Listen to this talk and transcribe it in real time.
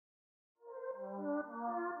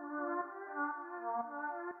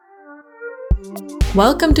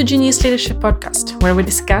Welcome to Genius Leadership Podcast, where we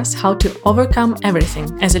discuss how to overcome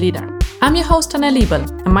everything as a leader. I'm your host, Anna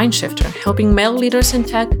Liebel, a mind shifter, helping male leaders in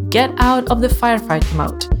tech get out of the firefighting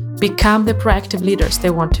mode, become the proactive leaders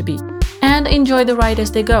they want to be, and enjoy the ride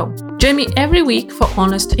as they go. Join me every week for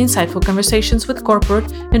honest, insightful conversations with corporate,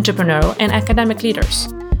 entrepreneurial, and academic leaders.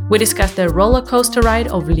 We discuss their roller coaster ride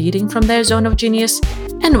of leading from their zone of genius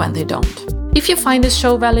and when they don't. If you find this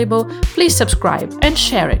show valuable, please subscribe and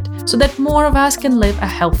share it so that more of us can live a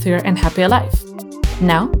healthier and happier life.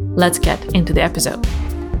 Now, let's get into the episode.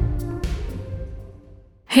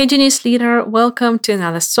 Hey Genius Leader, welcome to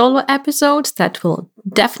another solo episode that will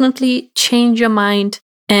definitely change your mind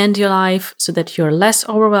and your life so that you're less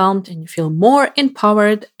overwhelmed and you feel more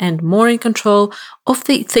empowered and more in control of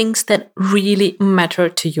the things that really matter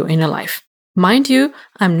to you in your life. Mind you,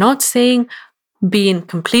 I'm not saying being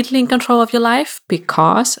completely in control of your life,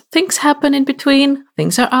 because things happen in between,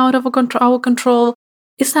 things are out of our control.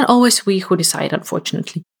 It's not always we who decide,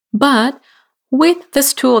 unfortunately. But with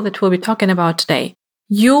this tool that we'll be talking about today,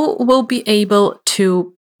 you will be able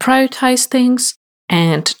to prioritize things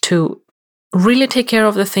and to really take care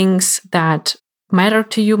of the things that matter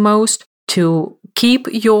to you most, to keep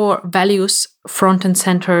your values front and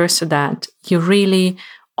center so that you really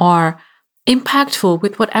are impactful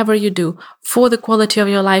with whatever you do for the quality of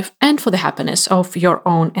your life and for the happiness of your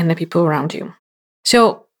own and the people around you.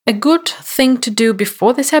 So a good thing to do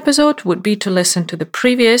before this episode would be to listen to the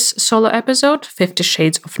previous solo episode, 50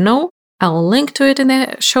 Shades of No. I'll link to it in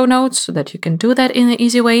the show notes so that you can do that in an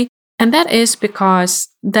easy way. And that is because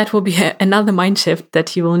that will be another mind shift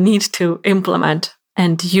that you will need to implement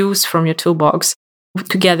and use from your toolbox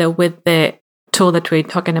together with the tool that we're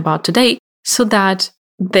talking about today so that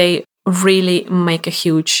they really make a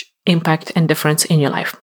huge impact and difference in your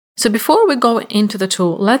life. So before we go into the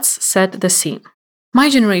tool, let's set the scene. My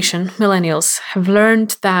generation, millennials, have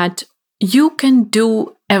learned that you can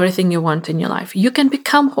do everything you want in your life. You can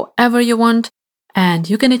become whoever you want and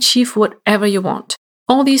you can achieve whatever you want.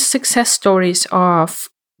 All these success stories of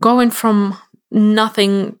going from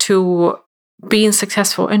nothing to being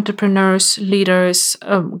successful entrepreneurs, leaders,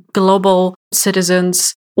 global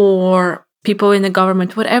citizens, or people in the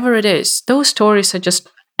government, whatever it is, those stories are just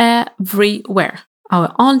everywhere.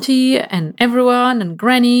 Our auntie and everyone and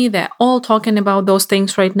granny, they're all talking about those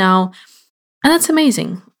things right now. And that's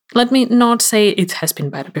amazing. Let me not say it has been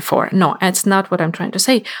better before. No, that's not what I'm trying to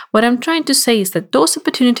say. What I'm trying to say is that those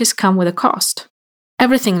opportunities come with a cost.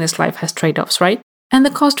 Everything in this life has trade-offs, right? And the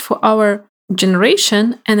cost for our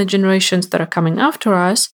generation and the generations that are coming after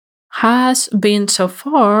us has been so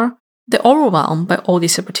far the overwhelm by all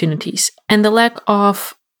these opportunities and the lack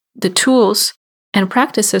of the tools and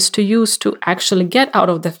practices to use to actually get out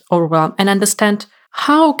of the overwhelm and understand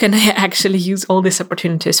how can I actually use all these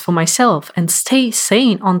opportunities for myself and stay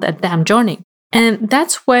sane on that damn journey. And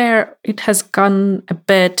that's where it has gone a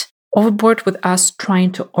bit overboard with us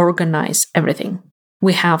trying to organize everything.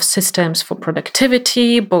 We have systems for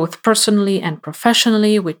productivity, both personally and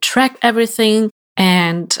professionally. We track everything.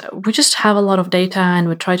 And we just have a lot of data and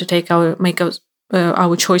we try to make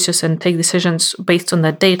our choices and take decisions based on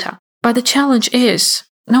that data. But the challenge is,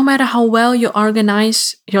 no matter how well you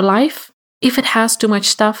organize your life, if it has too much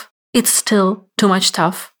stuff, it's still too much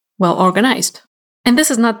stuff well organized. And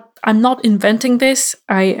I'm not inventing this.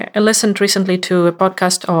 I listened recently to a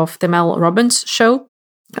podcast of the Mel Robbins show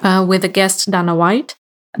with the guest Dana White,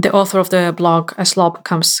 the author of the blog A Slob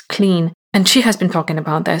Comes Clean. And she has been talking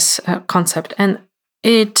about this concept, and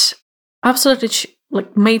it absolutely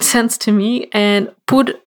made sense to me and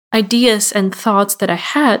put ideas and thoughts that I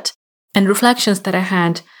had and reflections that I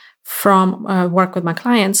had from work with my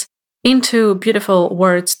clients into beautiful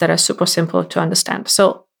words that are super simple to understand.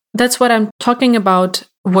 So that's what I'm talking about,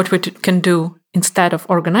 what we can do instead of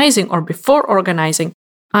organizing or before organizing.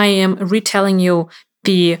 I am retelling you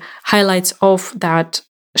the highlights of that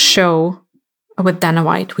show with Dana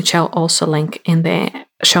White, which I'll also link in the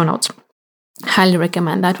show notes. Highly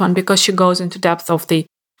recommend that one because she goes into depth of the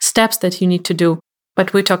steps that you need to do.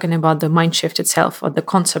 But we're talking about the mind shift itself, or the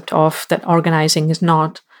concept of that organizing is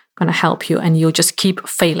not going to help you and you just keep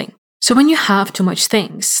failing. So when you have too much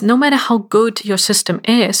things, no matter how good your system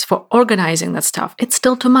is for organizing that stuff, it's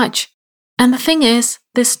still too much. And the thing is,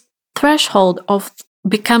 this threshold of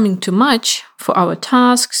becoming too much for our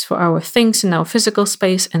tasks, for our things in our physical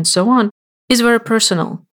space, and so on, is very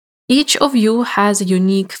personal. Each of you has a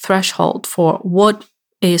unique threshold for what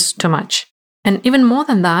is too much. And even more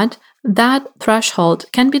than that, that threshold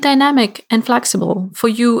can be dynamic and flexible for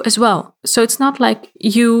you as well. So it's not like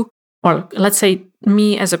you, or let's say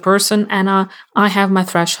me as a person, Anna, I have my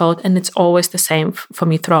threshold and it's always the same for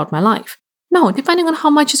me throughout my life. No, depending on how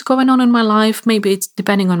much is going on in my life, maybe it's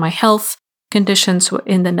depending on my health conditions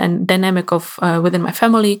in the dynamic of within my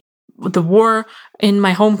family, the war in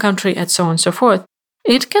my home country, and so on and so forth.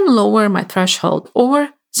 It can lower my threshold, or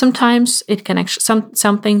sometimes it can actually,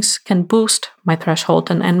 some things can boost my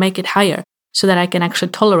threshold and make it higher so that I can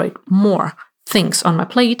actually tolerate more things on my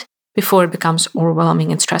plate before it becomes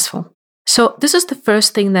overwhelming and stressful. So this is the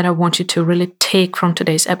first thing that I want you to really take from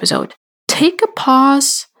today's episode. Take a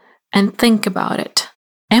pause and think about it.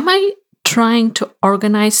 Am I trying to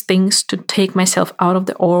organize things to take myself out of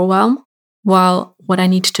the overwhelm, while what I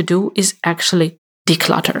need to do is actually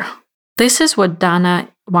declutter? This is what Dana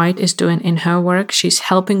White is doing in her work. She's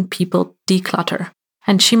helping people declutter.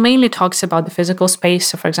 And she mainly talks about the physical space.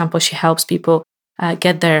 So, for example, she helps people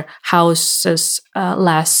get their houses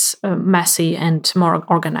less messy and more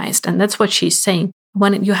organized. And that's what she's saying.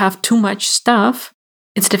 When you have too much stuff,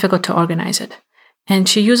 it's difficult to organize it. And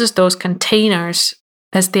she uses those containers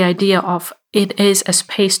as the idea of it is a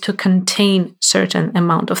space to contain certain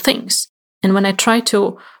amount of things. And when I try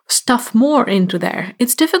to stuff more into there,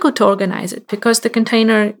 it's difficult to organize it because the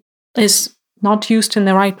container is not used in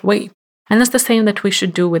the right way. And that's the same that we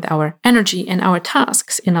should do with our energy and our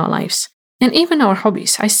tasks in our lives. And even our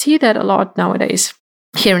hobbies. I see that a lot nowadays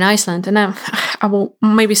here in Iceland. And I will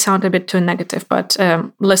maybe sound a bit too negative, but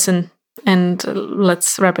listen and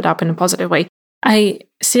let's wrap it up in a positive way. I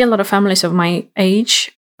see a lot of families of my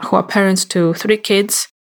age who are parents to 3 kids,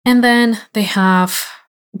 and then they have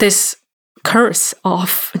this curse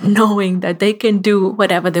of knowing that they can do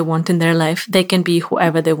whatever they want in their life. They can be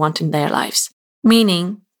whoever they want in their lives.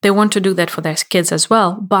 Meaning they want to do that for their kids as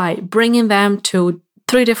well by bringing them to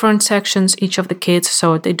 3 different sections, each of the kids.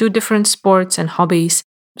 So they do different sports and hobbies.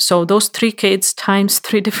 So those 3 kids times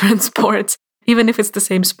 3 different sports. Even if it's the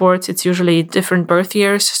same sports, it's usually different birth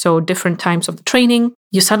years, so different times of the training.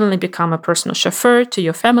 You suddenly become a personal chauffeur to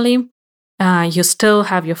your family. You still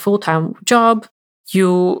have your full-time job.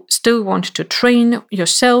 You still want to train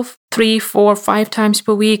yourself 3, 4, 5 times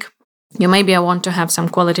per week. You maybe want to have some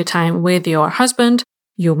quality time with your husband.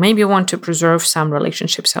 You maybe want to preserve some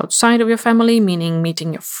relationships outside of your family, meaning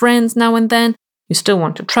meeting your friends now and then. You still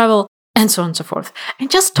want to travel, and so on and so forth.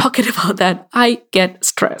 And just talking about that, I get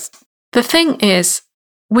stressed. The thing is,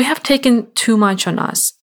 we have taken too much on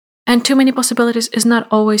us, and too many possibilities is not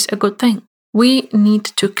always a good thing. We need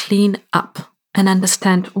to clean up and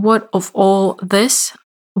understand what of all this,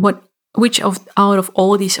 which out of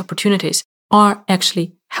all these opportunities are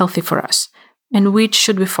actually healthy for us, and which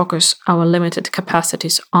should we focus our limited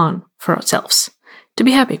capacities on for ourselves to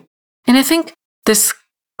be happy. And I think this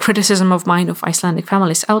criticism of mine of Icelandic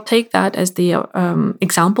families, I'll take that as the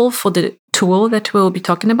example for the tool that we'll be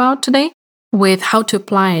talking about today, with how to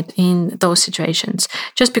apply it in those situations.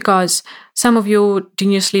 Just because some of you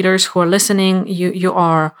genius leaders who are listening, you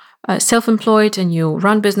are self-employed and you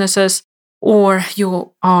run businesses, or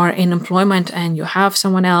you are in employment and you have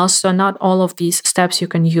someone else. So not all of these steps you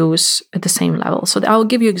can use at the same level. So I'll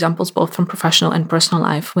give you examples both from professional and personal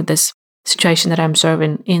life with this situation that I'm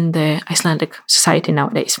observing in the Icelandic society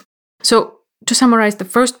nowadays. So to summarize the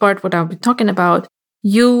first part, what I'll be talking about,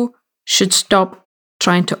 you should stop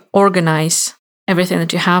trying to organize everything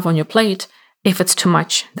that you have on your plate if it's too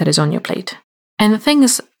much that is on your plate. And the thing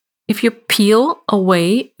is, if you peel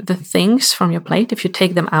away the things from your plate, if you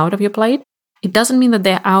take them out of your plate, it doesn't mean that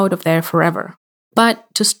they're out of there forever. But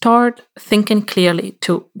to start thinking clearly,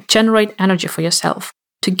 to generate energy for yourself,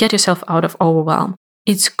 to get yourself out of overwhelm,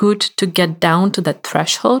 it's good to get down to that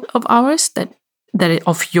threshold of ours, that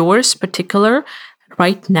of yours particular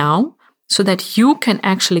right now, so that you can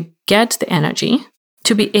actually get the energy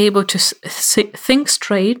to be able to think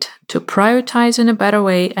straight, to prioritize in a better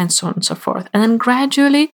way, and so on and so forth. And then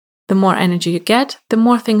gradually, the more energy you get, the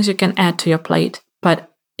more things you can add to your plate,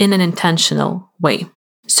 but in an intentional way.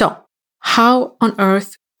 So, how on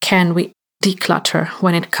earth can we declutter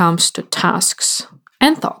when it comes to tasks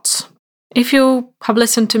and thoughts? If you have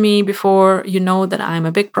listened to me before, you know that I'm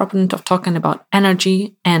a big proponent of talking about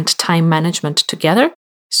energy and time management together.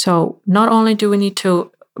 So not only do we need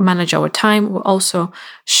to manage our time, we also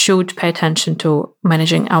should pay attention to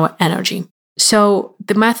managing our energy. So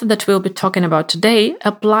the method that we'll be talking about today,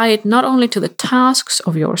 apply it not only to the tasks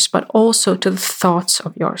of yours, but also to the thoughts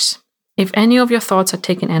of yours. If any of your thoughts are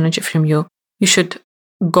taking energy from you, you should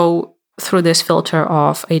go through this filter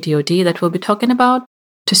of ADOD that we'll be talking about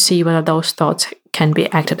to see whether those thoughts can be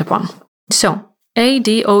acted upon. So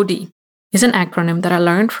ADOD is an acronym that I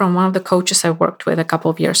learned from one of the coaches I worked with a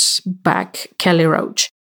couple of years back, Kelly Roach.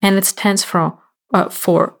 And it stands for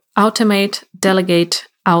automate, delegate,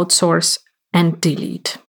 outsource, and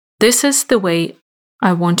delete. This is the way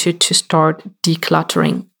I want you to start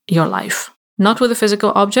decluttering your life. Not with the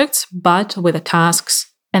physical objects, but with the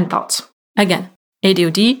tasks and thoughts. Again,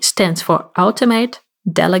 ADOD stands for automate,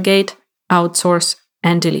 delegate, outsource,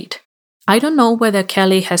 and delete. I don't know whether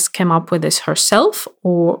Kelly has come up with this herself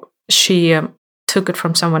or she took it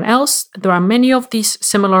from someone else. There are many of these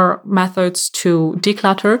similar methods to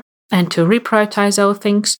declutter and to reprioritize our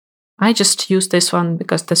things. I just used this one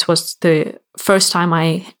because this was the first time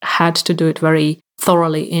I had to do it very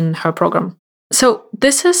thoroughly in her program. So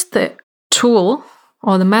this is the tool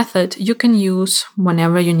or the method you can use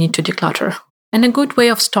whenever you need to declutter. And a good way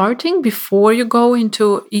of starting before you go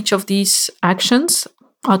into each of these actions,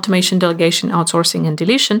 automation, delegation, outsourcing, and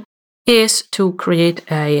deletion, is to create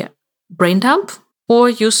a brain dump or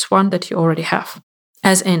use one that you already have.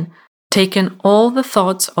 As in, taking all the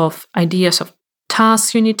thoughts of ideas of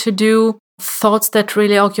tasks you need to do, thoughts that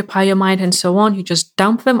really occupy your mind, and so on. You just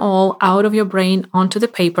dump them all out of your brain onto the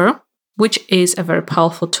paper, which is a very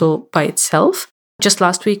powerful tool by itself. Just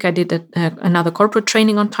last week, I did another corporate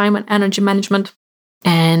training on time and energy management.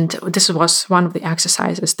 And this was one of the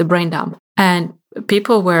exercises, the brain dump. And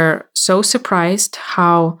people were so surprised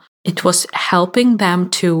how it was helping them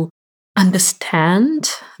to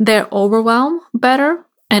understand their overwhelm better.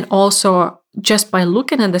 And also, just by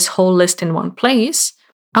looking at this whole list in one place,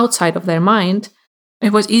 outside of their mind,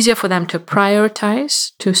 it was easier for them to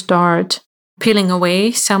prioritize, to start peeling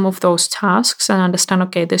away some of those tasks and understand,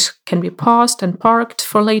 okay, this can be paused and parked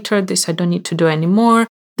for later. This I don't need to do anymore.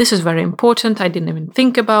 This is very important. I didn't even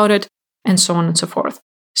think about it, and so on and so forth.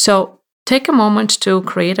 So take a moment to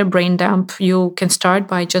create a brain dump. You can start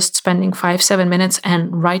by just spending 5-7 minutes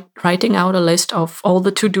and writing out a list of all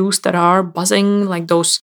the to-dos that are buzzing like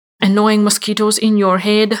those annoying mosquitoes in your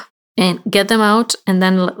head, and get them out, and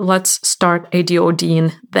then let's start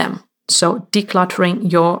ADODing them. So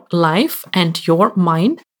decluttering your life and your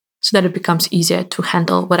mind so that it becomes easier to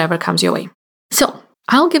handle whatever comes your way. So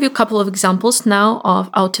I'll give you a couple of examples now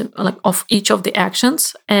of each of the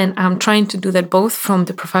actions, and I'm trying to do that both from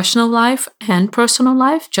the professional life and personal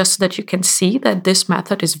life, just so that you can see that this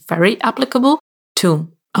method is very applicable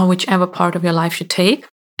to whichever part of your life you take.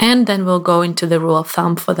 And then we'll go into the rule of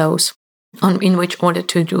thumb for those in which order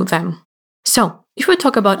to do them. So if we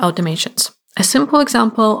talk about automations, a simple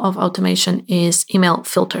example of automation is email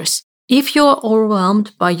filters. If you're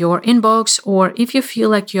overwhelmed by your inbox, or if you feel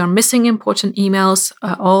like you're missing important emails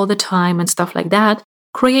all the time and stuff like that,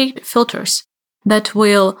 create filters that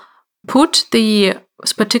will put the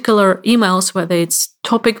particular emails, whether it's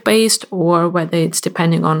topic-based or whether it's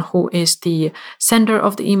depending on who is the sender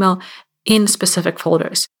of the email, in specific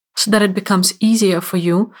folders, so that it becomes easier for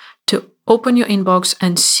you to open your inbox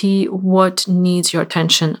and see what needs your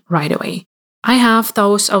attention right away. I have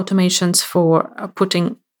those automations for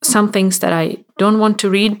putting some things that I don't want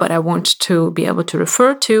to read, but I want to be able to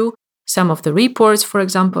refer to, some of the reports, for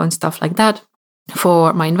example, and stuff like that.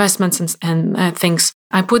 For my investments and things,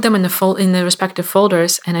 I put them in the respective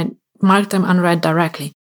folders and I mark them unread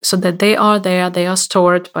directly, so that they are there, they are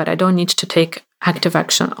stored, but I don't need to take active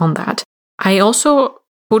action on that. I also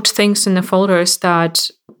put things in the folders that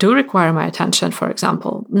do require my attention, for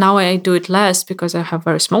example. Now I do it less because I have a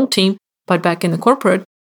very small team, but back in the corporate,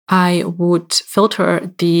 I would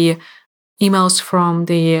filter the emails from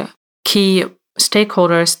the key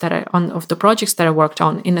stakeholders of the projects that I worked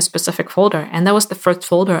on in a specific folder. And that was the first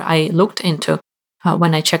folder I looked into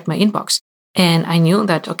when I checked my inbox. And I knew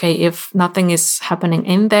that, okay, if nothing is happening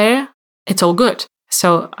in there, it's all good.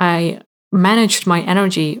 So I managed my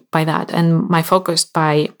energy by that and my focus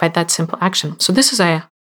by that simple action. So this is a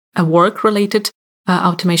work-related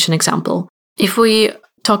automation example. If we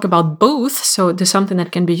talk about both, so there's something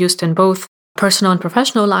that can be used in both personal and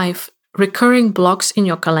professional life, recurring blocks in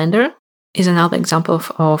your calendar is another example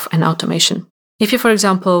of an automation. If you, for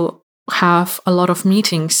example, have a lot of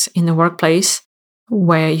meetings in the workplace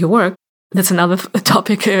where you work, that's another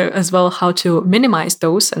topic as well, how to minimize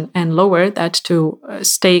those and lower that to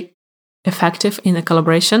stay effective in the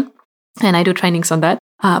collaboration. And I do trainings on that,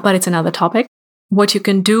 but it's another topic. What you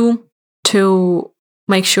can do to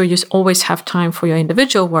make sure you always have time for your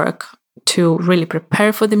individual work, to really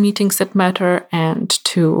prepare for the meetings that matter and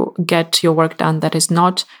to get your work done that is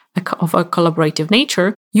not of a collaborative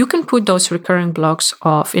nature, you can put those recurring blocks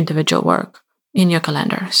of individual work in your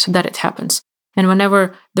calendar so that it happens. And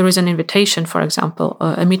whenever there is an invitation, for example,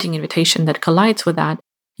 a meeting invitation that collides with that,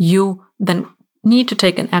 you then need to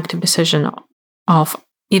take an active decision of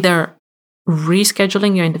either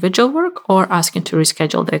rescheduling your individual work or asking to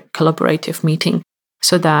reschedule the collaborative meeting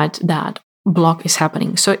so that that block is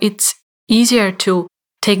happening. So it's easier to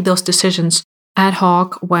take those decisions ad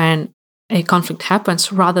hoc when a conflict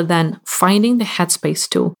happens, rather than finding the headspace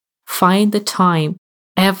to find the time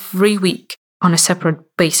every week on a separate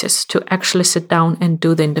basis to actually sit down and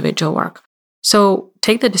do the individual work. So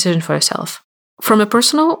take the decision for yourself. From a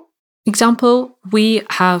personal example, we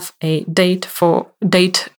have a date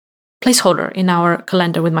placeholder in our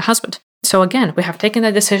calendar with my husband. So again, we have taken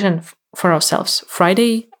that decision for ourselves.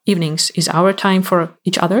 Friday evenings is our time for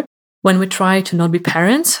each other, when we try to not be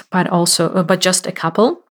parents, but just a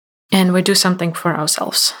couple, and we do something for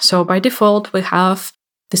ourselves. So by default, we have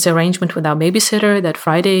this arrangement with our babysitter that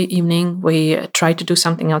Friday evening we try to do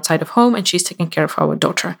something outside of home, and she's taking care of our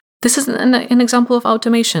daughter. This is an example of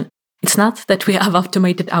automation. It's not that we have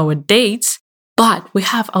automated our dates, but we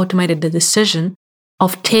have automated the decision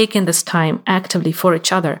of taking this time actively for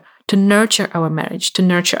each other to nurture our marriage, to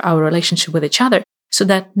nurture our relationship with each other, so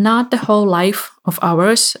that not the whole life of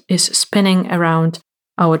ours is spinning around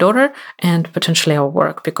our daughter and potentially our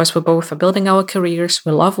work, because we both are building our careers,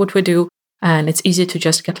 we love what we do, and it's easy to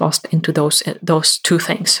just get lost into those two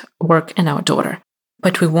things, work and our daughter.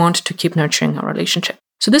 But we want to keep nurturing our relationship.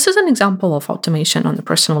 So this is an example of automation on the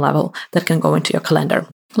personal level that can go into your calendar.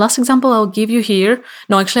 Last example I'll give you here.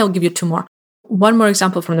 No, actually, I'll give you two more. One more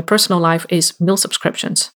example from the personal life is meal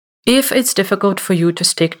subscriptions. If it's difficult for you to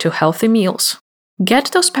stick to healthy meals,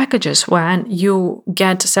 get those packages when you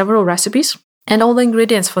get several recipes and all the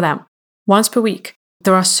ingredients for them once per week.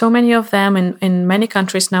 There are so many of them in many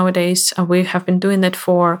countries nowadays. We have been doing that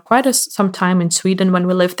for quite some time in Sweden when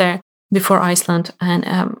we lived there, before Iceland.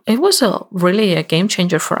 And it was really a game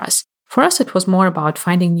changer for us. For us, it was more about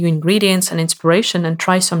finding new ingredients and inspiration and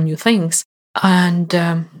try some new things. And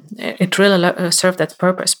it really served that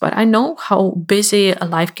purpose. But I know how busy a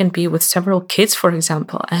life can be with several kids, for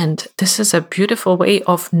example. And this is a beautiful way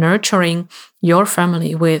of nurturing your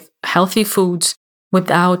family with healthy foods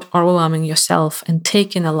without overwhelming yourself and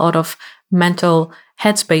taking a lot of mental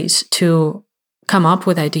headspace to come up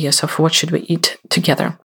with ideas of what should we eat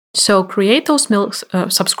together. So create those meals,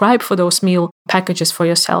 subscribe for those meal packages for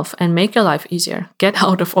yourself and make your life easier. Get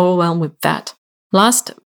out of overwhelm with that.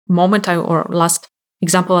 Last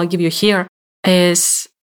example I'll give you here is,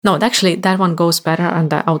 that one goes better on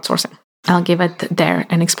the outsourcing. I'll give it there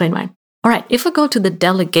and explain mine. All right, if we go to the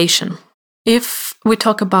delegation, if we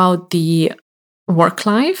talk about the work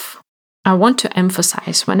life, I want to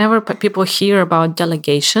emphasize whenever people hear about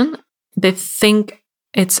delegation, they think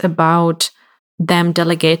it's about them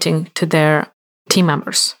delegating to their team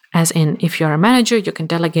members. As in, if you're a manager, you can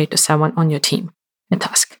delegate to someone on your team a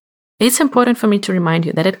task. It's important for me to remind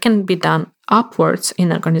you that it can be done upwards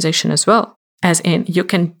in an organization as well. As in, you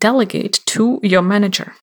can delegate to your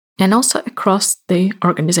manager and also across the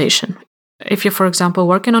organization. If you're, for example,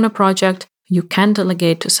 working on a project, you can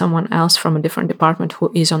delegate to someone else from a different department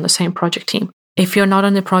who is on the same project team. If you're not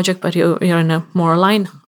on the project, but you're in a more aligned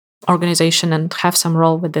organization and have some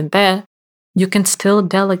role within there, you can still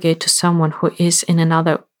delegate to someone who is in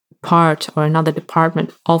another part or another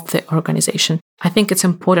department of the organization. I think it's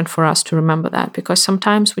important for us to remember that, because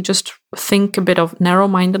sometimes we just think a bit of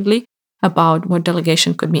narrow-mindedly about what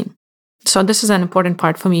delegation could mean. So this is an important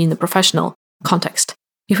part for me in the professional context.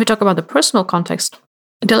 If we talk about the personal context,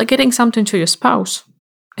 delegating something to your spouse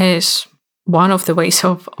is one of the ways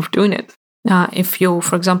of doing it. If you,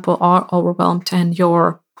 for example, are overwhelmed and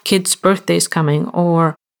your kid's birthday is coming,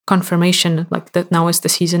 or confirmation, like that now is the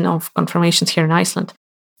season of confirmations here in Iceland,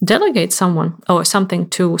 delegate someone or something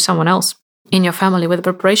to someone else in your family with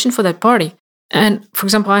preparation for that party. And for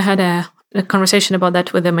example, I had a conversation about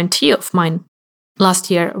that with a mentee of mine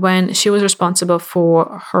last year when she was responsible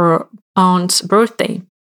for her aunt's birthday.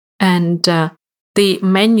 And the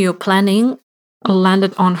menu planning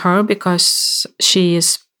landed on her because she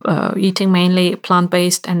is eating mainly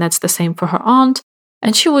plant-based, and that's the same for her aunt.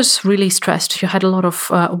 And she was really stressed. She had a lot of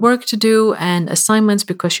work to do and assignments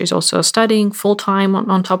because she's also studying full-time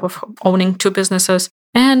on top of owning two businesses.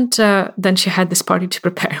 And then she had this party to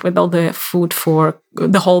prepare with all the food for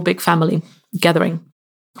the whole big family gathering.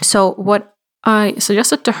 So what I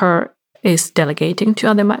suggested to her is delegating to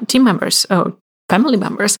other team members or family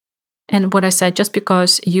members. And what I said, just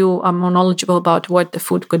because you are more knowledgeable about what the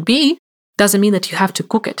food could be, doesn't mean that you have to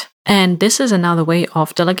cook it. And this is another way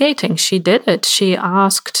of delegating. She did it. She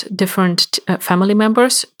asked different family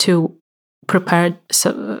members to prepare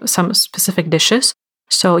some specific dishes.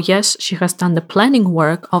 So yes, she has done the planning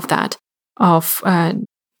work of that, of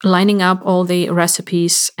lining up all the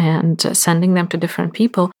recipes and sending them to different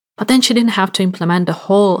people. But then she didn't have to implement the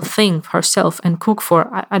whole thing herself and cook for,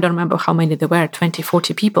 I don't remember how many there were, 20,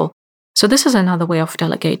 40 people. So this is another way of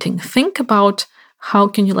delegating. Think about how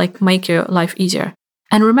can you make your life easier.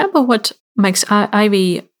 And remember what Max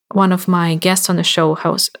Ivy one of my guests on the show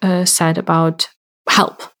said about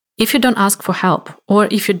help. If you don't ask for help, or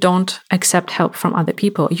if you don't accept help from other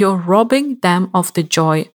people, you're robbing them of the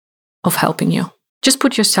joy of helping you. Just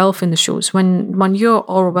put yourself in the shoes. When you're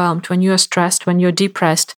overwhelmed, when you're stressed, when you're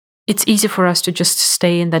depressed, it's easy for us to just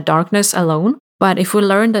stay in the darkness alone. But if we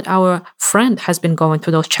learn that our friend has been going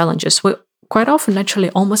through those challenges, we quite often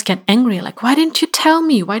naturally almost get angry, like, why didn't you tell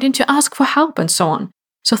me? Why didn't you ask for help? And so on.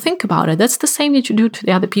 So think about it. That's the same that you do to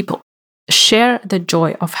the other people. Share the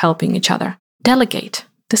joy of helping each other. Delegate.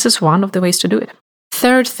 This is one of the ways to do it.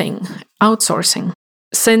 Third thing, outsourcing.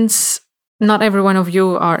 Since not every one of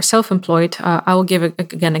you are self-employed, I will give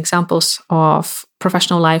again examples of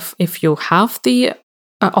professional life if you have the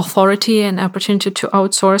authority and opportunity to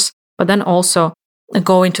outsource, but then also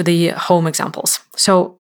go into the home examples.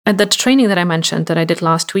 So at that training that I mentioned that I did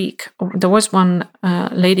last week, there was one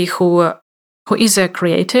lady who is a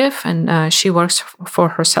creative and she works for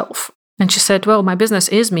herself. And she said, well, my business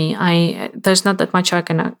is me. There's not that much I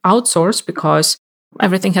can outsource because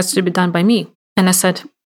everything has to be done by me. And I said,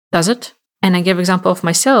 does it? And I gave an example of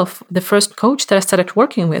myself. The first coach that I started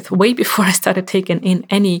working with, way before I started taking in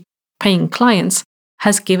any paying clients,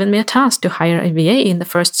 has given me a task to hire a VA in the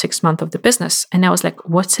first 6 months of the business. And I was like,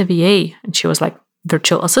 what's a VA? And she was like,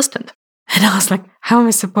 virtual assistant. And I was like, how am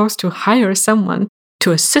I supposed to hire someone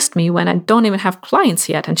to assist me when I don't even have clients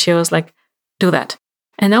yet? And she was like, do that.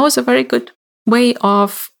 And that was a very good way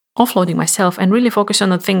of offloading myself and really focus on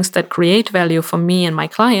the things that create value for me and my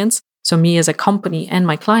clients. So me as a company and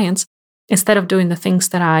my clients, instead of doing the things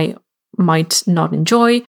that I might not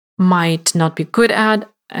enjoy, might not be good at,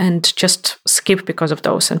 and just skip because of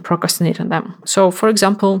those and procrastinate on them. So for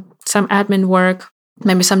example, some admin work,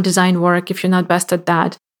 maybe some design work, if you're not best at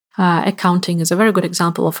that. Accounting is a very good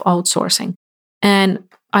example of outsourcing. And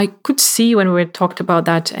I could see when we talked about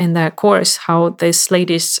that in the course, how this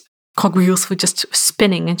lady's cogwheels were just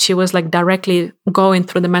spinning and she was like directly going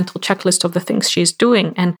through the mental checklist of the things she's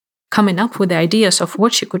doing and coming up with the ideas of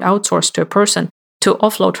what she could outsource to a person to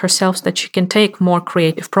offload herself so that she can take more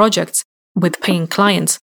creative projects with paying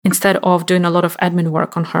clients instead of doing a lot of admin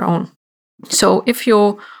work on her own. So if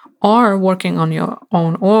you are working on your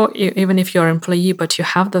own, or even if you're an employee, but you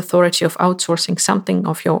have the authority of outsourcing something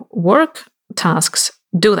of your work tasks,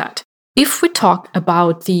 do that. If we talk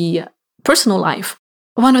about the personal life,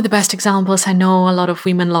 one of the best examples I know a lot of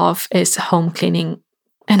women love is home cleaning.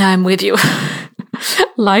 And I'm with you.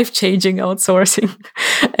 Life-changing outsourcing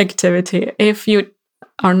activity. If you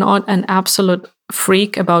are not an absolute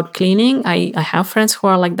freak about cleaning, I have friends who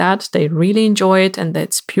are like that. They really enjoy it and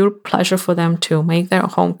it's pure pleasure for them to make their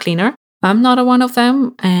home cleaner. I'm not one of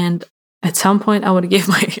them. And at some point I would give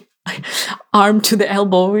my arm to the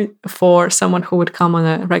elbow for someone who would come on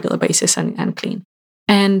a regular basis and clean.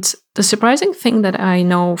 And the surprising thing that I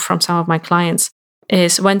know from some of my clients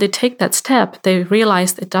is when they take that step, they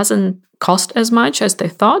realize it doesn't cost as much as they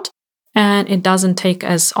thought, and it doesn't take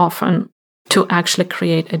as often to actually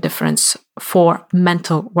create a difference for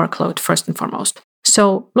mental workload, first and foremost.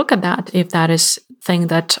 So look at that if that is thing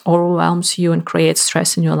that overwhelms you and creates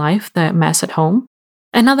stress in your life, the mess at home.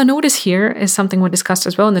 Another notice here is something we discussed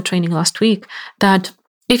as well in the training last week, that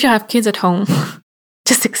if you have kids at home,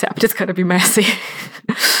 just accept it's going to be messy.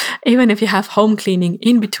 Even if you have home cleaning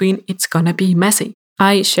in between, it's going to be messy.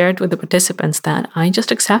 I shared with the participants that I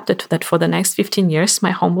just accepted that for the next 15 years, my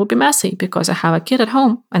home will be messy because I have a kid at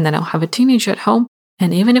home and then I'll have a teenager at home.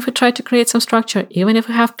 And even if we try to create some structure, even if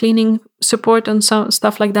we have cleaning support and some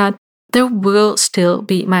stuff like that, there will still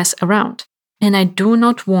be mess around. And I do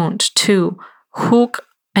not want to hook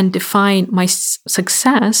and define my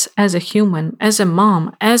success as a human, as a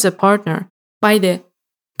mom, as a partner by the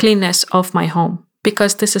cleanness of my home,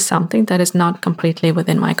 because this is something that is not completely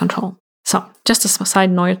within my control. So just a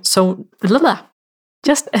side note,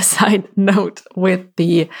 just a side note with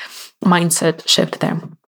the mindset shift there.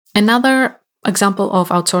 Another example of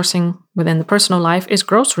outsourcing within the personal life is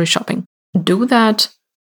grocery shopping. Do that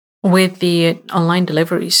with the online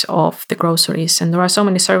deliveries of the groceries. And there are so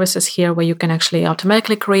many services here where you can actually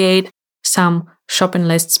automatically create some shopping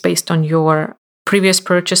lists based on your previous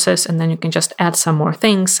purchases, and then you can just add some more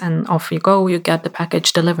things and off you go, you get the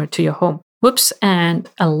package delivered to your home. Whoops, and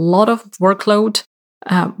a lot of workload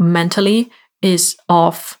mentally is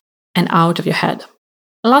off and out of your head.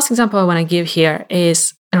 The last example I want to give here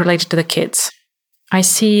is related to the kids. I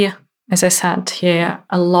see, as I said here,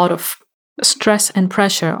 a lot of stress and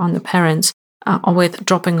pressure on the parents with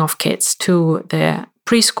dropping off kids to the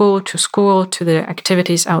preschool, to school, to the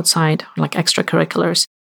activities outside, like extracurriculars.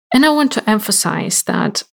 And I want to emphasize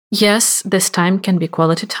that, yes, this time can be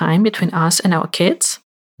quality time between us and our kids.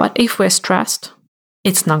 But if we're stressed,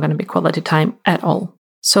 it's not going to be quality time at all.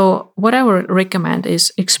 So what I would recommend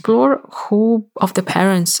is explore who of the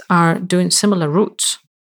parents are doing similar routes.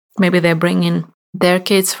 Maybe they're bringing their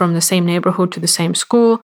kids from the same neighborhood to the same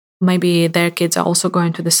school. Maybe their kids are also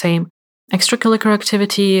going to the same extracurricular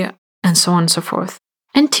activity, and so on and so forth.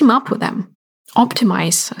 And team up with them.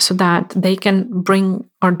 Optimize so that they can bring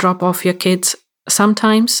or drop off your kids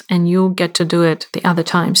sometimes and you get to do it the other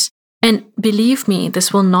times. And believe me,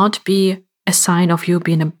 this will not be a sign of you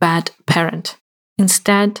being a bad parent.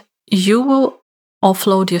 Instead, you will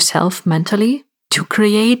offload yourself mentally to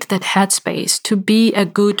create that headspace to be a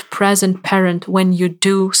good present parent when you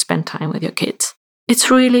do spend time with your kids. It's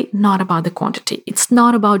really not about the quantity. It's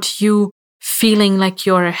not about you feeling like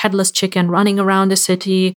you're a headless chicken running around the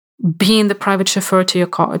city, being the private chauffeur to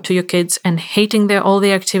your kids and hating all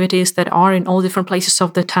the activities that are in all different places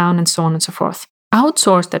of the town and so on and so forth.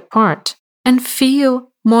 Outsource that part and feel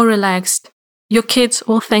more relaxed. Your kids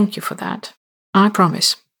will thank you for that. I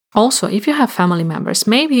promise. Also, if you have family members,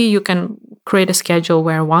 maybe you can create a schedule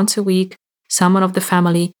where once a week, someone of the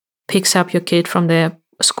family picks up your kid from the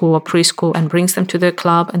school or preschool and brings them to the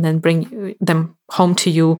club and then bring them home to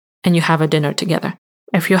you and you have a dinner together.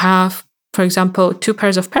 If you have, for example, 2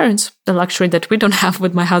 pairs of parents, the luxury that we don't have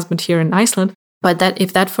with my husband here in Iceland, but that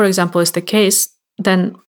if that, for example, is the case,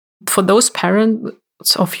 then for those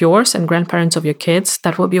parents of yours and grandparents of your kids,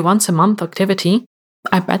 that will be once a month activity.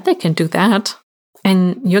 I bet they can do that.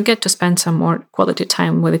 And you get to spend some more quality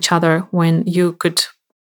time with each other when you could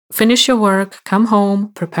finish your work, come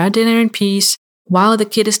home, prepare dinner in peace, while the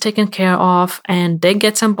kid is taken care of and they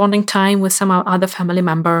get some bonding time with some other family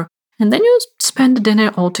member. And then you spend the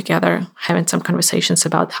dinner all together, having some conversations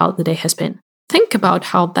about how the day has been. Think about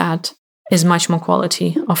how that is much more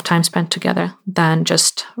quality of time spent together than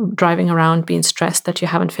just driving around being stressed that you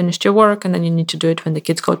haven't finished your work and then you need to do it when the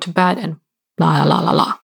kids go to bed and la la la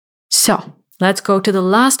la. So let's go to the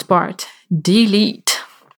last part, delete.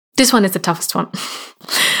 This one is the toughest one.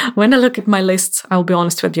 When I look at my lists, I'll be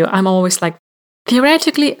honest with you, I'm always like,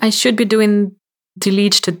 theoretically, I should be doing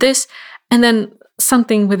delete to this, and then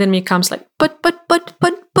something within me comes like, but.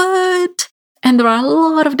 And there are a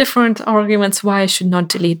lot of different arguments why I should not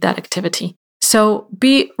delete that activity. So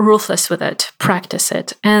be ruthless with it, practice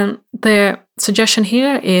it. And the suggestion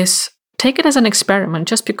here is take it as an experiment.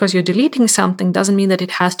 Just because you're deleting something doesn't mean that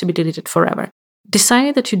it has to be deleted forever.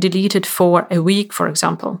 Decide that you delete it for a week, for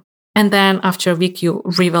example. And then after a week, you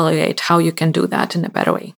reevaluate how you can do that in a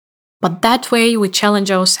better way. But that way, we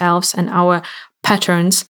challenge ourselves and our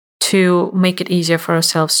patterns to make it easier for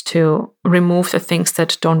ourselves to remove the things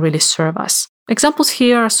that don't really serve us. Examples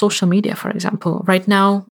here are social media, for example. Right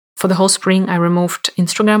now, for the whole spring, I removed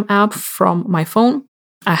Instagram app from my phone.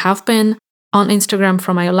 I have been on Instagram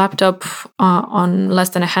from my laptop on less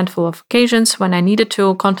than a handful of occasions when I needed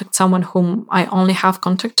to contact someone whom I only have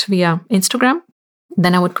contact via Instagram.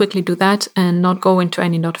 Then I would quickly do that and not go into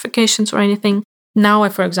any notifications or anything. Now I,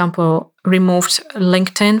 for example, removed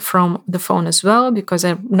LinkedIn from the phone as well because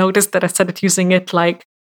I noticed that I started using it like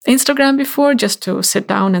Instagram before, just to sit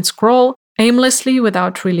down and scroll aimlessly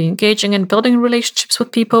without really engaging and building relationships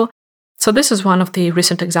with people. So this is one of the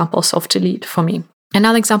recent examples of delete for me.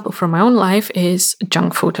 Another example from my own life is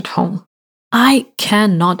junk food at home. I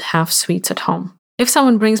cannot have sweets at home. If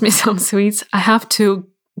someone brings me some sweets, I have to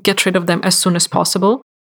get rid of them as soon as possible.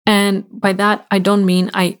 And by that, I don't mean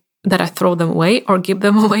that I throw them away or give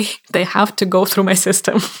them away. They have to go through my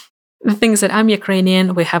system. The thing is that I'm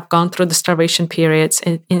Ukrainian. We have gone through the starvation periods.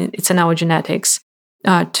 It's in our genetics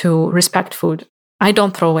to respect food. I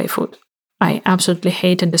don't throw away food. I absolutely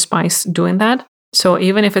hate and despise doing that. So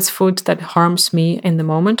even if it's food that harms me in the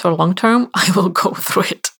moment or long term, I will go through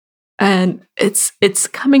it. And it's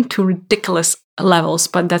coming to ridiculous levels,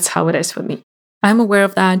 but that's how it is with me. I'm aware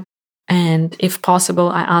of that. And if possible,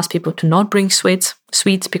 I ask people to not bring sweets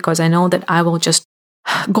because I know that I will just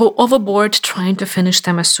go overboard trying to finish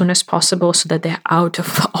them as soon as possible so that they're out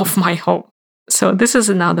of my home. So this is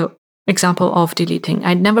another example of deleting.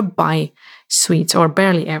 I never buy sweets or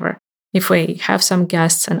barely ever. If we have some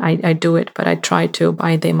guests and I do it, but I try to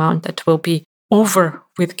buy the amount that will be over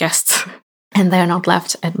with guests and they're not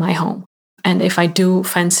left at my home. And if I do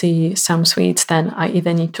fancy some sweets, then I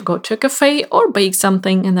either need to go to a cafe or bake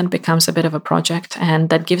something, and then it becomes a bit of a project. And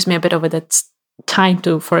that gives me a bit of that time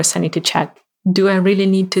for a sanity check. Do I really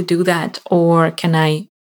need to do that, or can I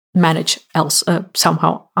manage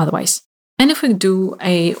somehow otherwise? And if we do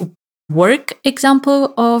a work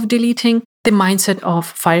example of deleting, the mindset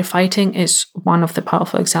of firefighting is one of the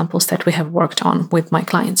powerful examples that we have worked on with my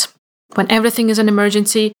clients. When everything is an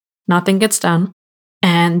emergency, nothing gets done.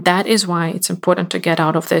 And that is why it's important to get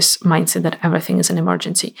out of this mindset that everything is an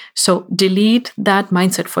emergency. So delete that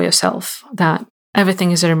mindset for yourself, that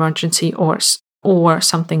everything is an emergency or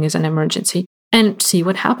something is an emergency, and see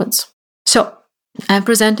what happens. So I've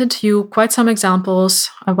presented to you quite some examples,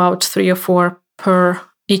 about 3 or 4 per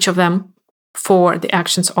each of them, for the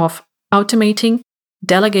actions of automating,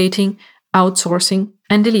 delegating, outsourcing,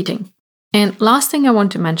 and deleting. And last thing I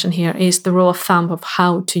want to mention here is the rule of thumb of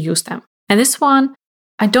how to use them. And this one,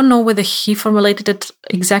 I don't know whether he formulated it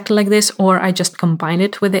exactly like this or I just combined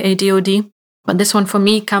it with the ADOD. But this one for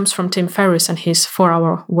me comes from Tim Ferriss and his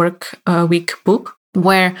 4-Hour Work Week book,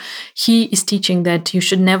 where he is teaching that you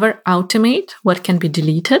should never automate what can be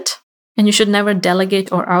deleted, and you should never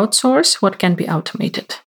delegate or outsource what can be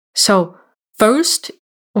automated. So first,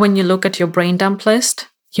 when you look at your brain dump list,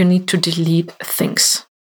 you need to delete things,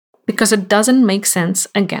 because it doesn't make sense,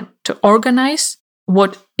 again, to organize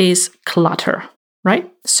what is clutter, right?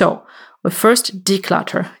 So we first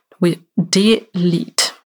declutter, we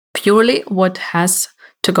delete purely what has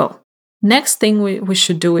to go. Next thing we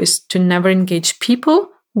should do is to never engage people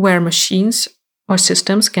where machines or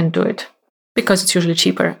systems can do it, because it's usually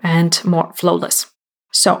cheaper and more flawless.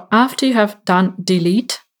 So after you have done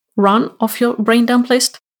delete run of your brain dump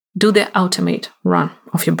list, do the automate run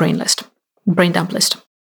of your brain dump list.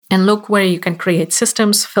 And look where you can create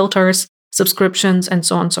systems, filters, subscriptions, and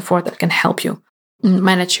so on and so forth that can help you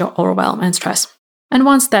manage your overwhelm and stress. And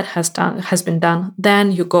once that has been done,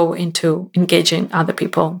 then you go into engaging other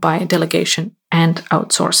people by delegation and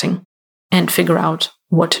outsourcing and figure out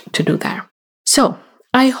what to do there. So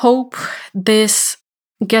I hope this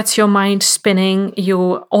gets your mind spinning.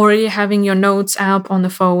 You already having your notes app on the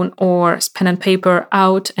phone or pen and paper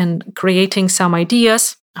out and creating some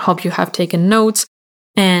ideas. I hope you have taken notes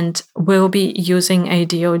and will be using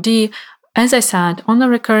ADOD, as I said, on a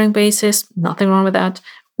recurring basis. Nothing wrong with that.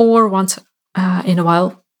 Or once in a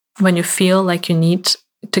while when you feel like you need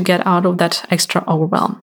to get out of that extra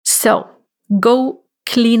overwhelm. So go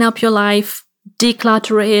clean up your life,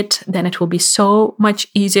 declutter it, then it will be so much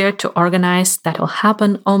easier to organize. That will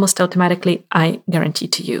happen almost automatically, I guarantee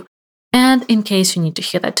to you. And in case you need to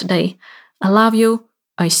hear that today, I love you,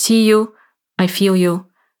 I see you, I feel you,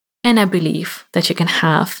 and I believe that you can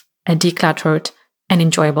have a decluttered and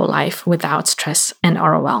enjoyable life without stress and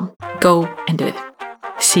overwhelm. Go and do it.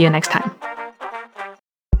 See you next time.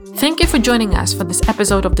 Thank you for joining us for this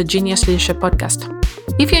episode of the Genius Leadership Podcast.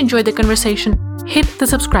 If you enjoyed the conversation, hit the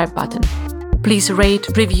subscribe button. Please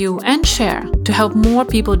rate, review, and share to help more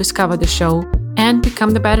people discover the show and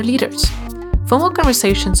become the better leaders. For more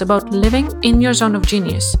conversations about living in your zone of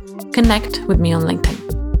genius, connect with me on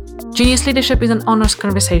LinkedIn. Genius Leadership is an honest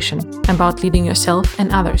conversation about leading yourself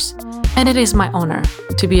and others, and it is my honor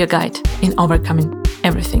to be a guide in overcoming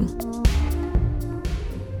everything.